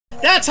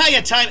That's how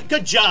you time it.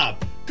 Good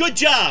job. Good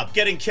job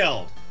getting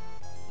killed.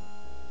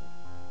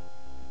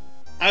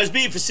 I was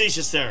being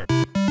facetious there.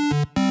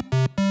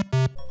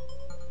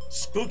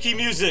 Spooky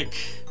music.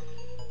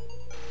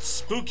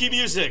 Spooky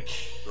music.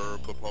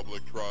 Serve the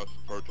public trust,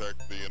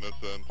 protect the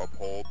innocent,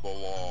 uphold the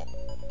law.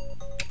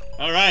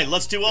 Alright,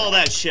 let's do all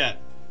that shit.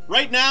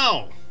 Right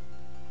now.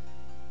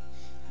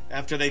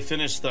 After they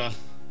finish the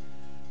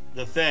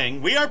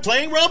thing. We are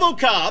playing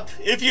Robocop,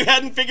 if you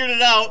hadn't figured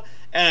it out.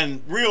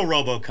 And real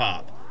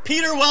Robocop.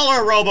 Peter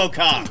Weller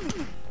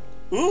Robocop.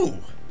 Ooh.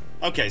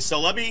 Okay, so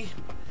let me...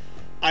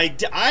 I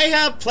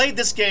have played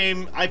this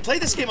game. I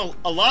played this game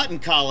a lot in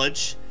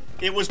college.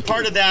 It was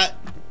part of that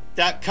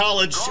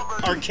college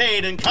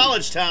arcade in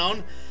College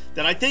Town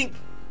that I think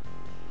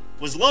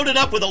was loaded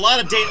up with a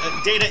lot of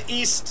data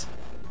east.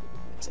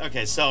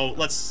 Okay, so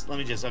let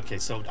me just, okay,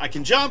 so I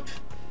can jump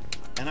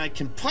and I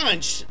can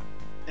punch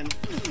and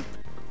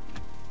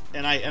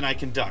I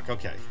can duck.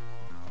 Okay.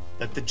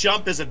 That the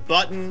jump is a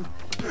button.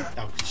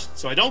 Oh,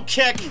 so I don't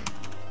kick,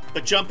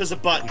 but jump is a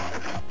button.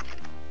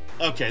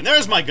 Okay, and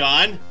there's my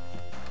gun.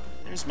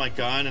 There's my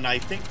gun, and I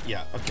think,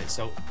 yeah, okay,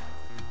 so...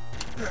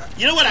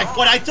 You know what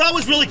I thought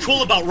was really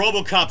cool about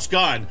Robocop's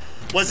gun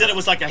was that it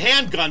was like a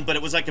handgun, but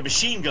it was like a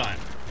machine gun.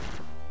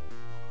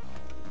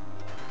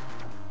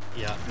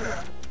 Yeah.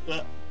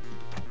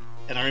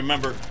 And I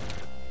remember...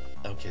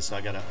 Okay, so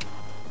I gotta...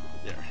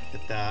 There,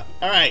 hit that.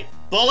 Alright,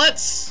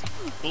 bullets!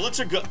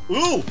 Bullets are good.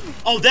 Ooh!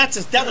 Oh, that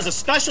was a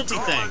specialty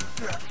thing.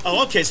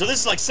 Oh, okay, so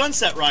this is like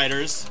Sunset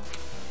Riders.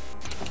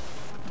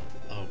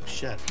 Oh,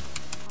 shit.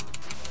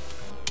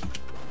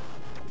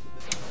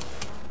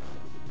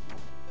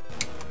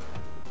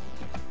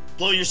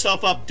 Blow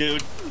yourself up,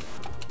 dude.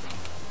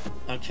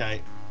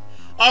 Okay.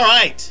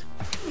 Alright.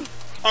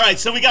 Alright,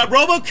 so we got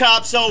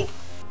Robocop, so...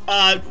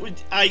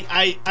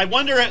 I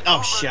wonder...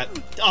 Oh, shit.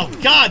 Oh,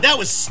 God, that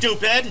was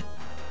stupid!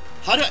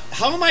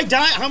 How am I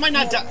dying? How am I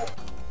not dying?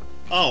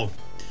 Oh.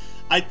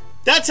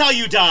 That's how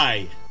you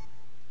die!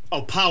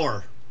 Oh,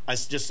 power. I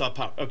just saw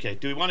power. Okay,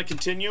 do we want to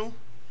continue?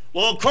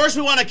 Well, of course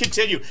we want to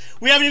continue.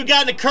 We haven't even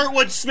gotten to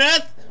Kurtwood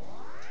Smith!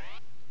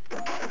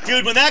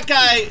 Dude, when that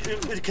guy,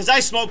 because I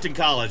smoked in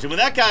college, and when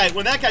that guy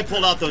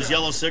pulled out those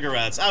yellow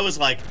cigarettes, I was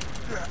like,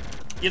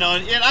 you know,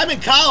 and I'm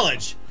in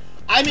college.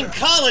 I'm in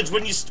college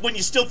when you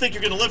still think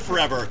you're gonna live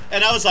forever,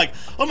 and I was like,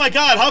 oh my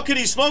God, how could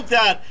he smoke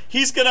that?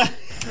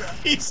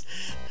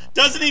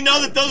 Doesn't he know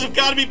that those have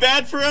got to be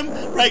bad for him,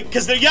 right?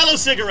 Because they're yellow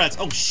cigarettes.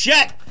 Oh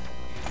shit!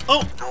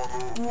 Oh,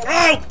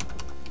 oh!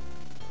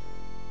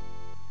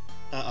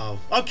 Uh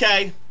oh.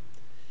 Okay.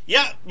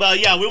 Yeah. Well,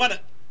 yeah. We want to.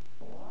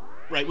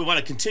 Right, we want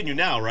to continue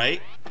now, right?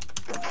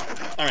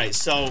 Alright,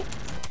 so...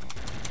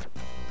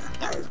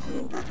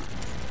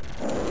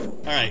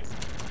 Alright.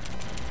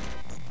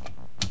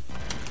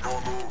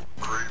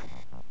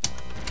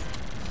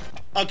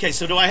 Okay,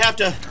 so do I have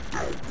to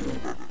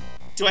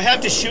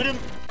shoot him?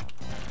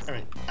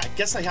 Alright, I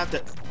guess I have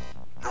to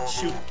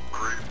shoot...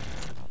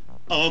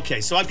 Oh, okay,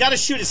 so I've got to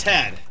shoot his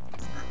head.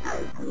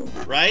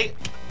 Right?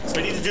 So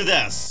I need to do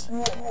this.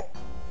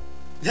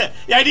 Yeah,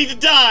 I need to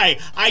die!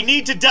 I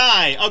need to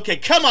die! Okay,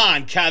 come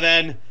on,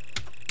 Kevin!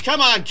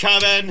 Come on,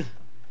 Kevin!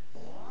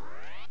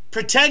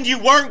 Pretend you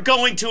weren't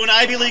going to an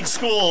Ivy League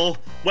school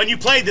when you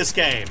played this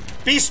game.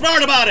 Be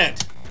smart about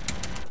it!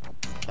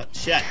 Oh,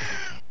 shit.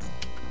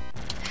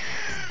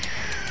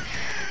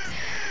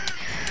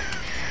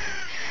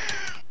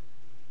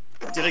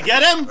 Did I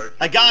get him?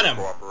 I got him.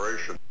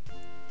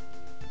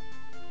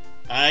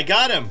 I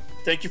got him.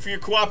 Thank you for your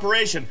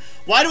cooperation.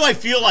 Why do I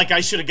feel like I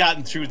should have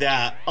gotten through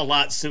that a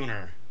lot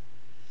sooner?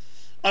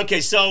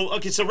 Okay, so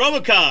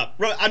Robocop.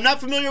 I'm not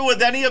familiar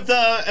with any of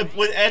the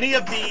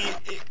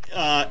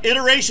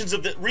iterations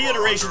of the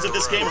reiterations of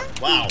this game.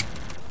 Wow.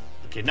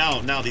 Okay,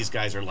 now these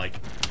guys are like.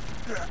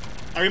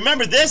 I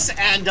remember this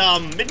and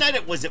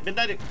Midnight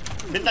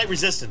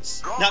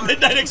Resistance, not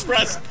Midnight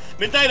Express.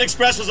 Midnight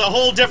Express was a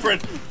whole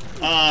different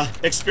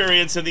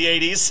experience in the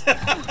 80s.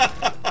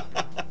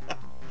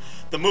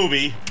 The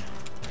movie.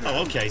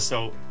 Oh, okay,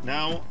 so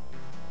now...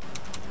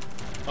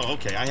 Oh,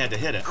 okay, I had to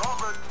hit it.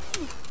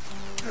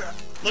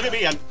 Look at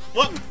me, I'm...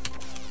 What?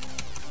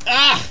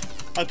 Ah!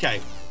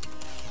 Okay.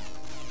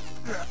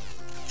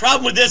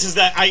 Problem with this is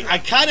that I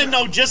kind of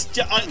know just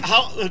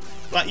how...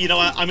 you know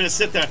what, I'm gonna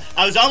sit there.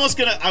 I was almost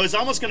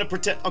gonna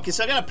pretend... Okay,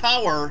 so I got a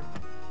power...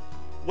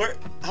 Where...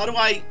 How do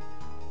I...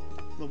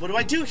 What do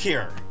I do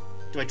here?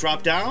 Do I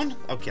drop down?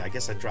 Okay, I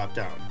guess I drop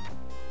down.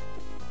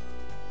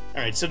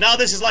 Alright, so now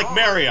this is like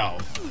Mario.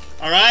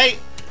 Alright?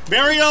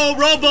 Mario,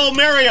 Robo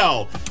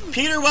Mario.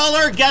 Peter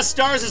Weller guest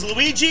stars as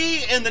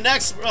Luigi in the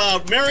next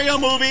Mario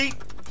movie.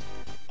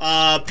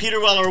 Peter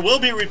Weller will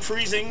be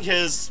reprising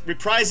his...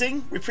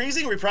 Reprising?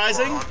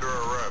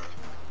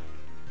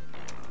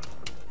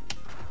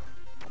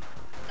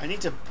 I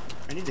need to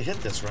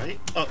hit this, right?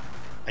 Oh,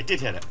 I did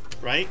hit it,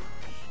 right?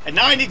 And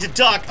now I need to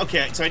duck.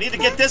 Okay, so I need to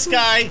get this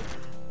guy.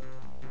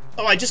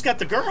 Oh, I just got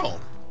the girl.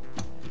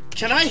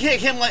 Can I hit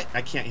him like...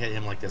 I can't hit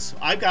him like this.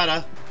 I've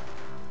gotta...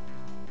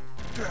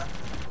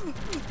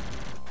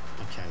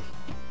 Okay.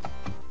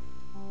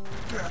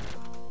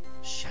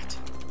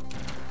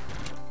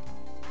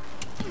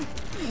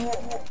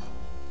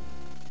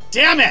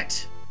 Damn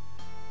it!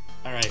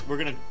 Alright, we're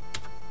gonna...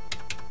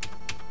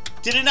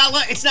 Did it not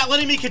let... It's not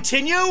letting me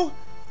continue?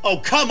 Oh,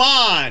 come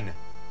on!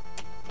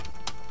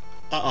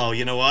 Uh-oh,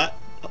 you know what?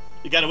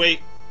 You gotta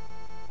wait.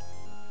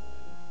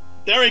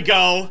 There we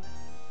go.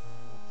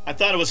 I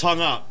thought it was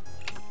hung up.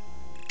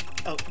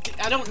 Oh,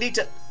 I don't need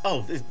to...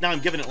 Oh, now I'm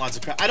giving it lots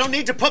of crap. I don't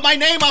need to put my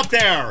name up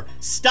there!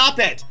 Stop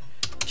it!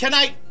 Can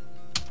I...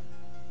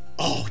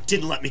 Oh,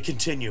 didn't let me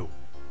continue.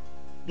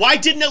 Why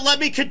didn't it let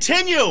me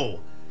continue?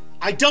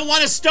 I don't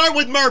want to start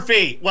with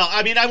Murphy. Well,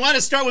 I mean, I want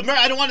to start with Murphy.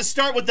 I don't want to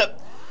start with the...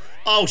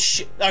 Oh,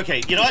 shit.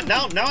 Okay, you know what?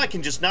 Now I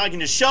can just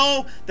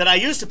show that I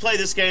used to play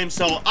this game,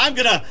 so I'm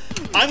gonna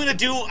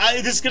do...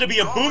 this is gonna be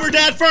a Boomer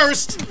Dad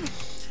first.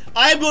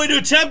 I'm going to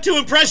attempt to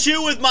impress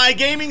you with my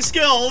gaming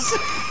skills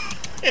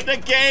in a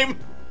game...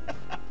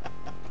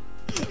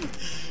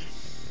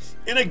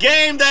 in a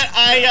game that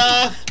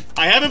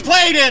I haven't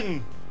played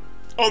in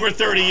over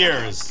 30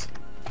 years.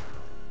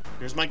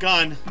 Here's my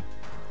gun.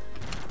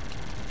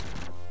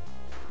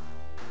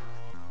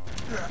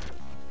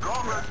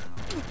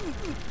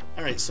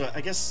 Alright, so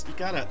I guess you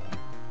gotta...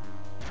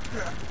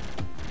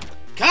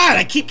 God,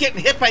 I keep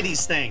getting hit by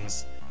these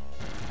things.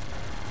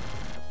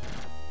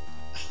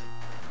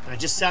 I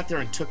just sat there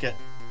and took it.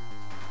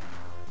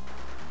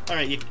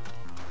 Alright, you...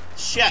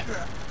 Shit.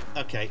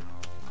 Okay.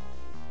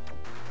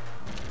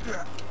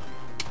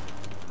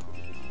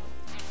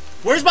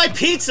 Where's my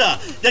pizza?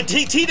 The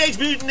Teenage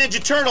Mutant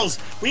Ninja Turtles.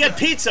 We had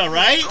pizza,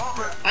 right?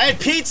 I had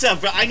pizza,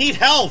 but I need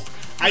health.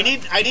 I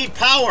need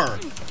power.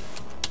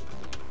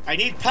 I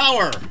need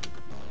power.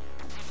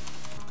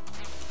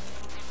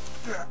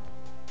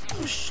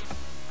 Oh, shit.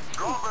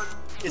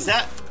 Is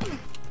that...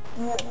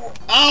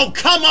 Oh,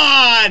 come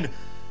on!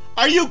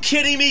 Are you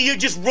kidding me? You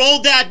just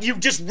rolled that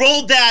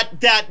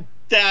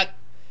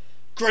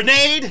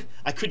grenade?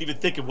 I couldn't even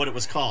think of what it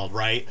was called,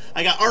 right?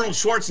 I got Arnold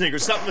Schwarzenegger,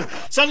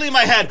 suddenly in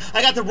my head.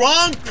 I got the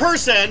wrong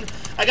person.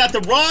 I got the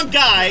wrong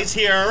guys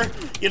here.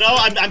 You know,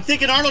 I'm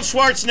thinking Arnold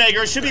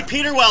Schwarzenegger. It should be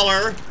Peter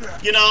Weller.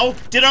 You know,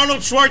 did Arnold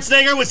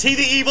Schwarzenegger, was he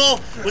the evil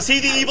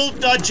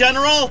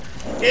general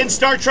in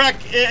Star Trek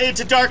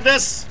Into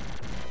Darkness?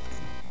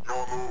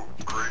 All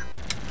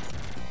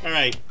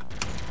right.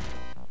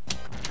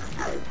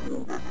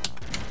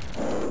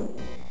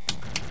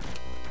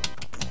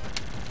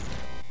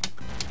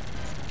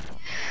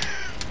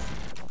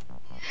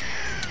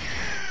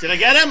 Did I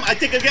get him? I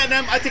think I'm getting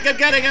him. I think I'm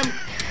getting him.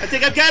 I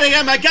think I'm getting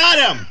him. I got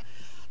him.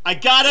 I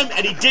got him,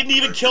 and he didn't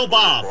even kill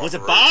Bob. Was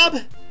it Bob?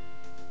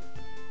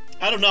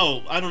 I don't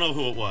know. I don't know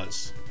who it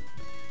was.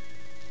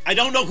 I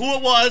don't know who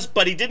it was,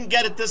 but he didn't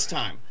get it this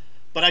time.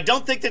 But I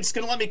don't think that's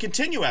going to let me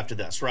continue after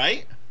this,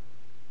 right?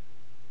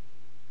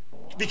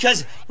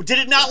 Because, did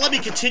it not let me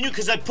continue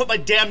because I put my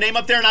damn name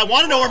up there and I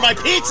want to know where my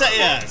pizza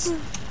is?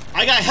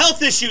 I got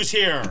health issues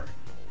here.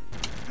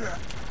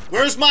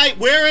 Where is my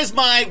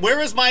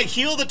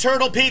Heal the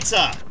Turtle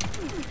pizza?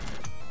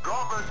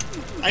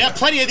 I got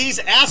plenty of these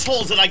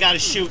assholes that I gotta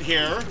shoot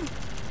here.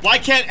 Why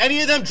can't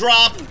any of them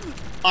drop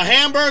a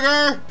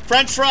hamburger,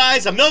 french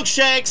fries, a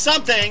milkshake,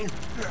 something?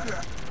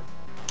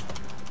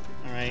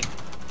 Alright.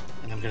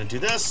 And I'm gonna do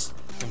this.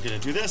 I'm gonna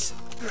do this.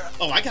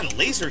 Oh, I got a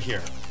laser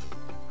here.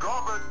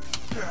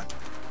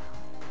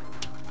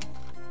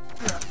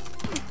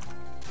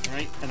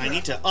 Alright, and I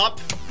need to up.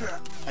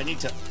 I need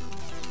to...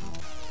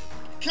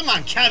 Come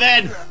on,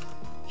 Kevin!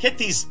 Hit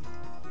these...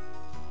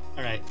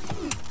 Alright.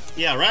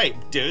 Yeah, right,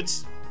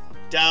 dudes.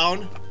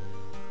 Down.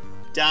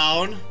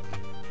 Down.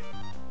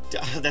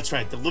 That's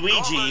right, the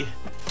Luigi.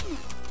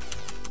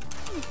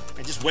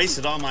 I just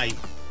wasted all my...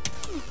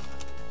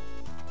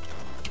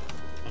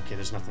 Okay,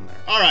 there's nothing there.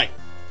 Alright.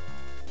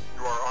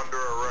 You are under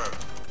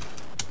arrest.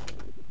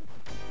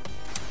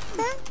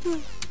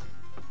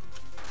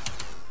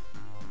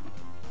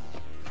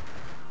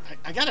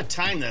 I gotta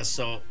time this,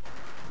 so...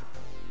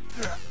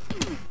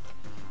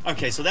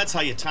 Okay, so that's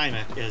how you time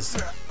it, is...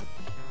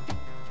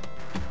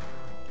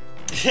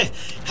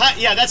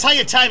 Yeah, that's how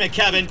you time it,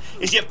 Kevin,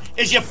 is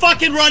you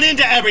fucking run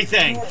into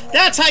everything!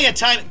 That's how you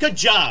time it! Good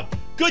job!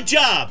 Good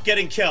job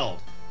getting killed!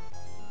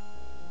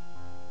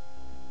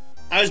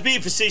 I was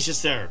being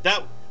facetious there.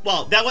 That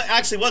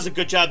actually was a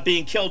good job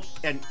being killed,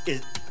 and...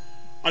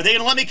 Are they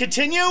gonna let me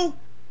continue?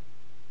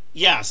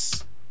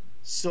 Yes.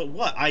 So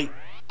what? I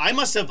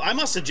must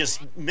have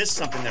just missed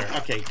something there.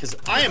 Okay, because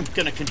I am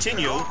gonna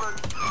continue.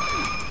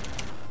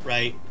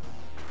 Right.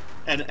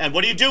 And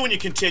what do you do when you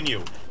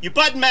continue? You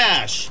button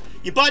mash.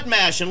 You button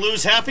mash and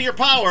lose half of your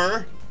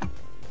power.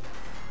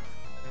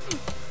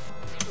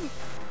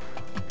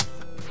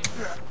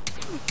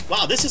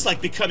 Wow, this is like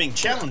becoming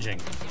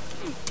challenging.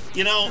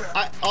 You know,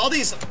 all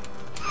these...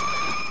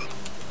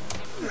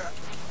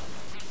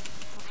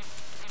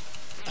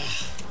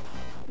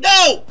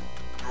 No!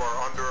 You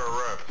are under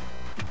arrest.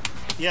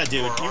 Yeah, dude,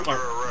 you are under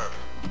arrest.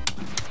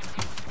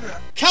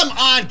 Come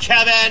on,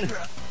 Kevin! You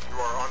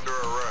are under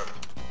arrest.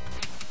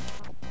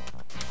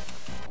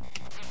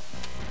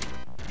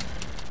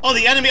 Oh,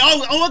 the enemy!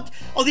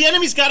 Oh, the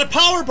enemy's got a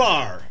power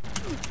bar.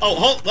 Oh,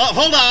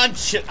 hold on!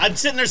 Shit, I'm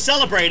sitting there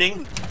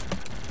celebrating.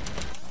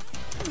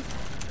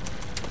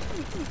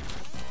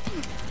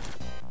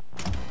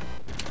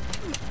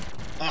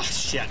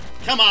 shit.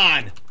 Come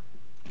on.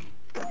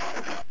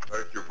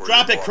 Thank you for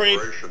Drop your it, creep.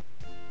 cooperation.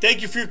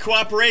 Thank you for your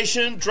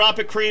cooperation. Drop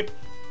it, creep.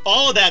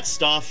 All of that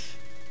stuff.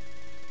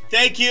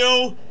 Thank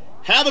you.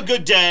 Have a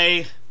good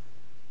day.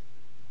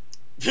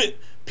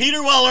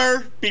 Peter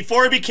Weller,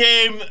 before he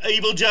became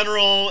evil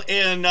general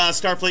in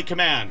Starfleet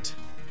Command.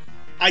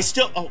 I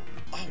still... Oh,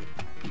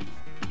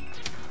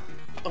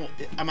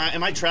 am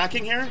I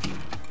tracking here?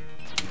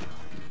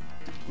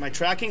 Am I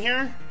tracking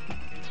here?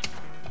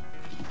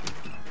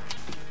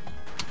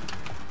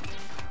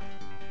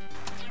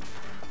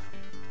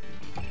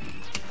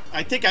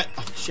 I think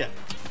oh, shit.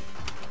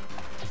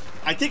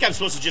 I think I'm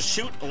supposed to just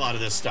shoot a lot of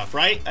this stuff,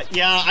 right?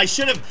 Yeah, I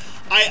should have.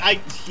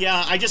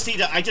 Yeah, I just need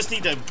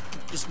to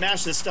just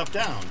mash this stuff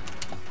down.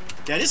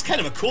 That is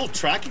kind of a cool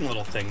tracking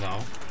little thing,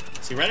 though.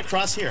 See, right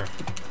across here.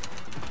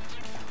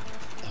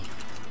 Oh,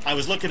 I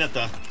was looking at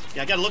the.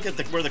 Yeah, I gotta look at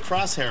where the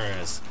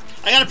crosshair is.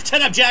 I gotta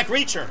pretend I'm Jack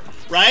Reacher,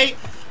 right?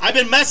 I've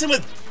been messing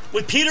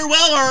with Peter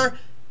Weller.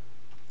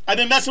 I've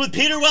been messing with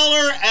Peter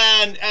Weller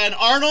and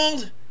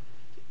Arnold.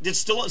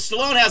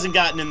 Stallone hasn't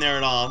gotten in there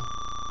at all.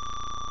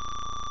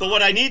 But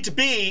what I need to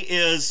be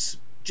is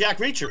Jack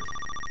Reacher.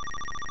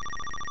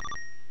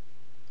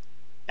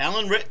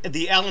 Alan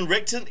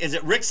Rickson? Is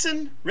it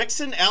Rickson?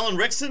 Alan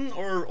Rickson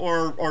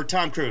or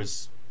Tom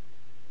Cruise?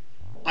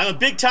 I'm a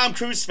big Tom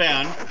Cruise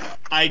fan.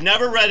 I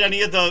never read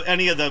any of the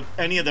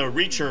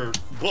Reacher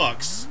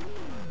books.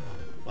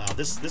 Wow,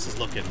 this is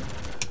looking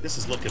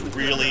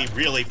really,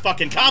 really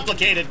fucking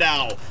complicated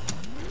now.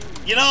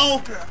 You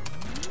know,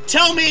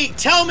 tell me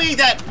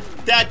that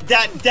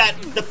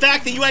the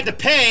fact that you had to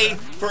pay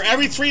for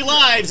every 3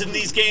 lives in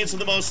these games for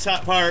the most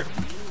part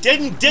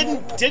didn't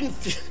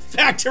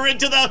factor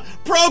into the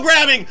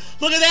programming.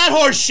 Look at that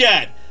horse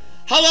shit.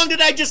 How long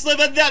did I just live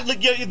at that?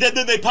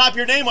 Then they pop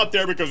your name up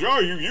there because, oh,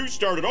 you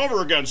started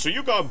over again, so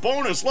you got a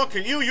bonus. Look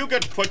at you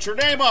get to put your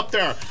name up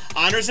there.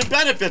 Honors and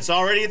benefits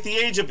already at the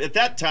age of, at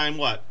that time,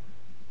 what?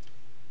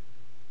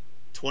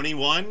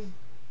 21?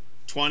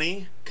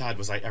 20? God,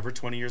 was I ever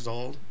 20 years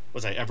old?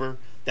 Was I ever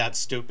that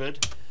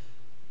stupid?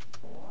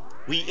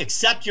 We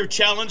accept your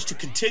challenge to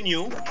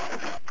continue,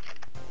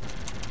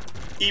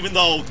 even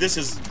though this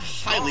is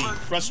highly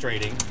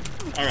frustrating.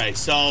 All right,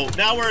 so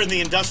now we're in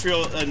the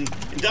industrial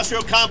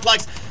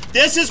complex.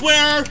 This is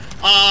where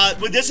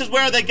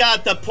they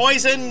got the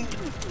poison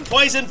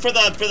for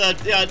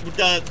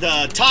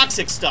the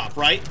toxic stuff,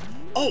 right?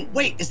 Oh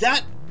wait, is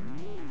that?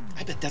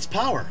 I bet that's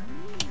power.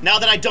 Now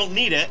that I don't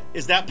need it,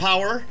 is that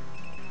power?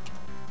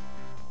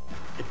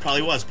 It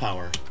probably was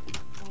power.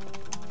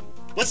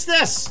 What's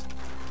this?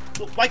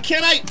 Why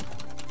can't I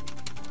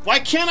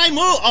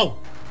move? Oh,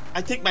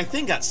 I think my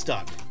thing got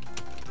stuck.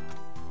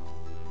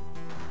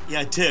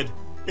 Yeah, it did.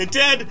 It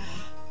did.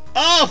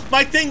 Oh,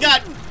 my thing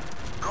got,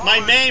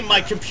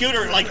 my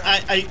computer, like,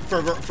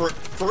 for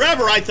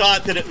forever I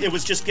thought that it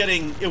was just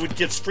getting, it would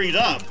get freed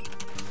up.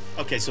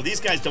 Okay, so these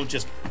guys don't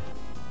just,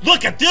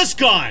 look at this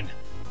gun.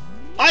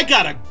 I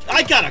got a,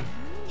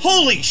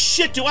 holy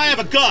shit, do I have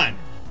a gun?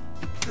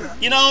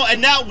 You know,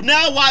 and now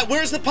why,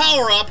 where's the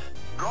power up?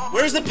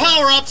 Where's the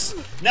power-ups?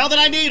 Now that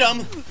I need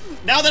them,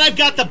 now that I've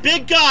got the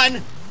big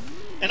gun,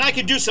 and I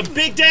can do some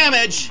big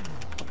damage.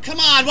 Come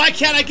on, why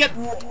can't I get...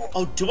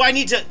 Oh, do I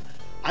need to...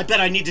 I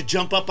bet I need to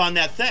jump up on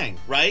that thing,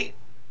 right?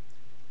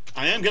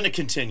 I am going to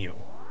continue.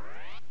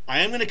 I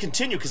am going to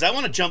continue, because I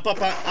want to jump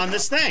up on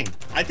this thing.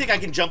 I think I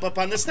can jump up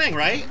on this thing,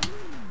 right?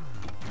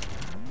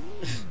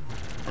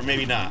 Or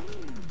maybe not.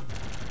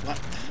 What?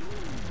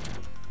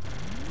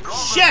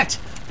 Shit!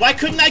 Why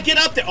couldn't I get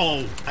up there?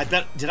 Oh, I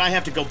bet... Did I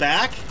have to go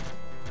back?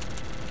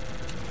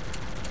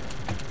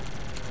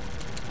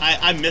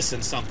 I'm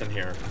missing something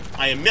here.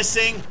 I am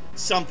missing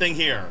something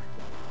here.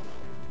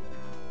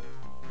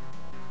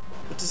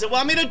 What does it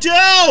want me to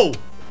do?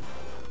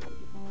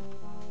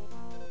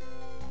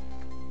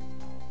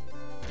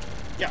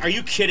 Yeah, are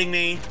you kidding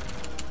me?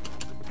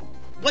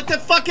 What the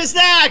fuck is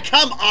that?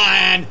 Come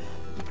on!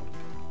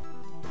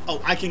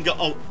 Oh, I can go.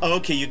 Oh,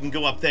 okay, you can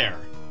go up there.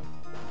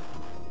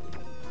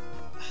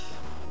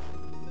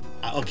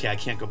 Okay, I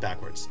can't go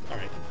backwards. All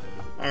right.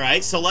 All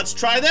right, so let's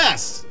try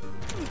this.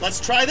 Let's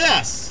try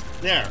this.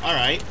 There, all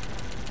right.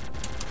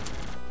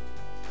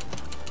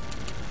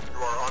 You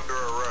are under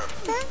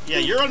arrest. Yeah,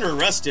 you're under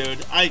arrest,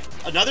 dude.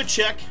 Another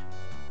chick.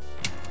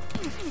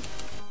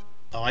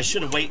 Oh, I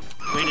should have waited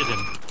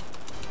him.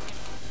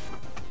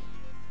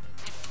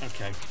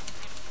 Okay.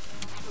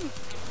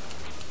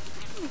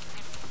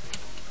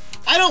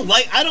 I don't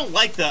like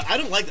the,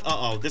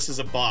 uh-oh, this is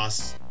a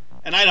boss.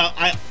 And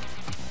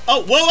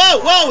oh,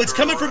 whoa, it's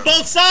coming from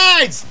both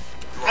sides!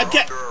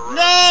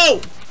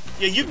 No!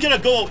 Yeah, you gotta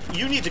go,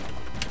 you need to...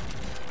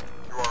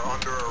 You are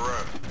under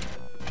arrest.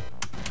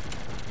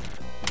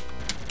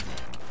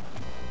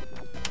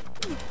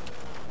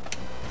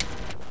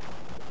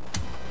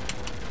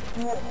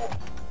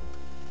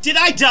 Did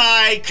I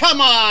die? Come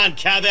on,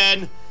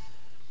 Kevin!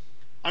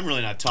 I'm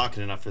really not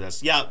talking enough for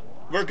this. Yeah,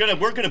 we're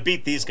gonna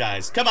beat these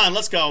guys. Come on,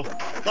 let's go.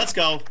 Let's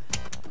go.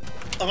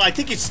 Oh, I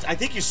think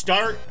you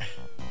start...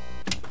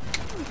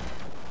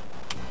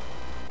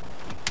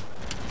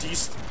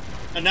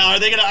 And now are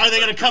they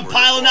gonna come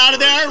piling out of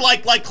there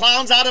like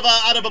clowns out of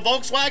a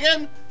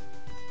Volkswagen?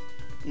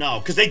 No,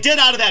 because they did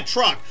out of that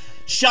truck.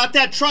 Shot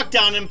that truck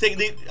down and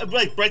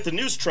right, the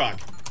news truck.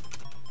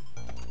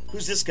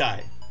 Who's this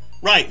guy?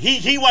 Right,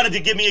 he wanted to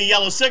give me a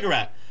yellow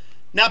cigarette.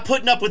 Not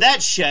putting up with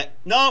that shit.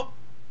 Nope.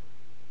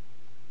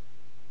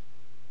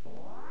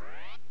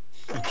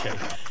 Okay.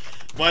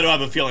 Why do I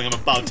have a feeling I'm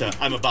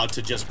about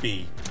to just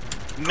be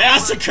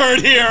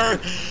massacred here?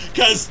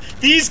 Because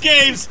these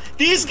games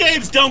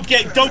don't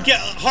get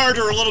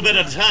harder a little bit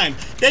at a time.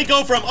 They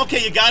go from,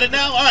 okay, you got it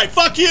now? Alright,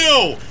 fuck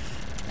you!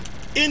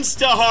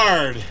 Insta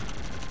hard.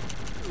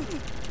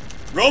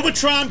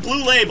 Robotron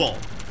Blue Label.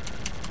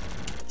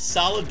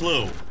 Solid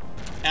blue.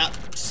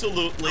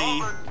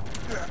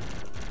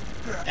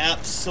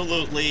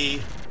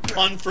 Absolutely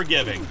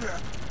unforgiving.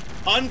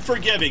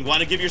 Unforgiving.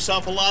 Want to give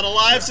yourself a lot of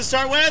lives to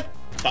start with?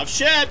 Tough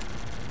shit.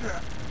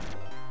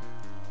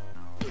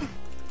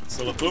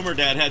 So what Boomer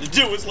Dad had to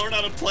do was learn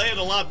how to play it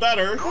a lot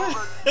better.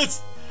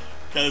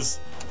 Because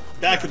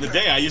back in the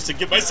day, I used to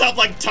give myself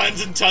like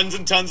tons and tons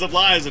and tons of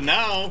lives, and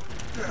now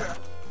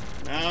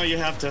you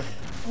have to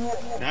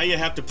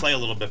play a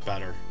little bit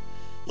better.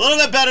 A little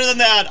bit better than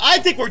that. I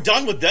think we're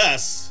done with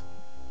this.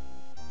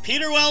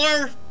 Peter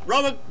Weller,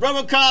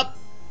 Robocop.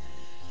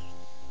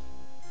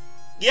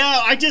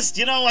 Yeah, I just,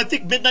 I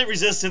think Midnight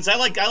Resistance. I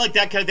like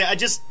that kind of thing. I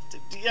just,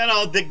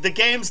 the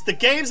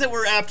games that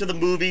were after the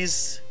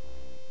movies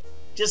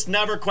just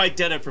never quite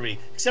did it for me,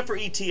 except for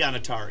E.T. on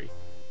Atari.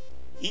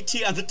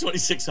 E.T. on the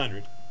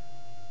 2600.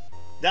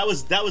 That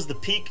was the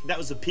peak. That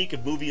was the peak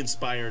of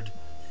movie-inspired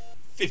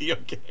video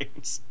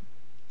games.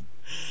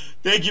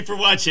 Thank you for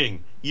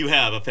watching. You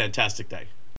have a fantastic day.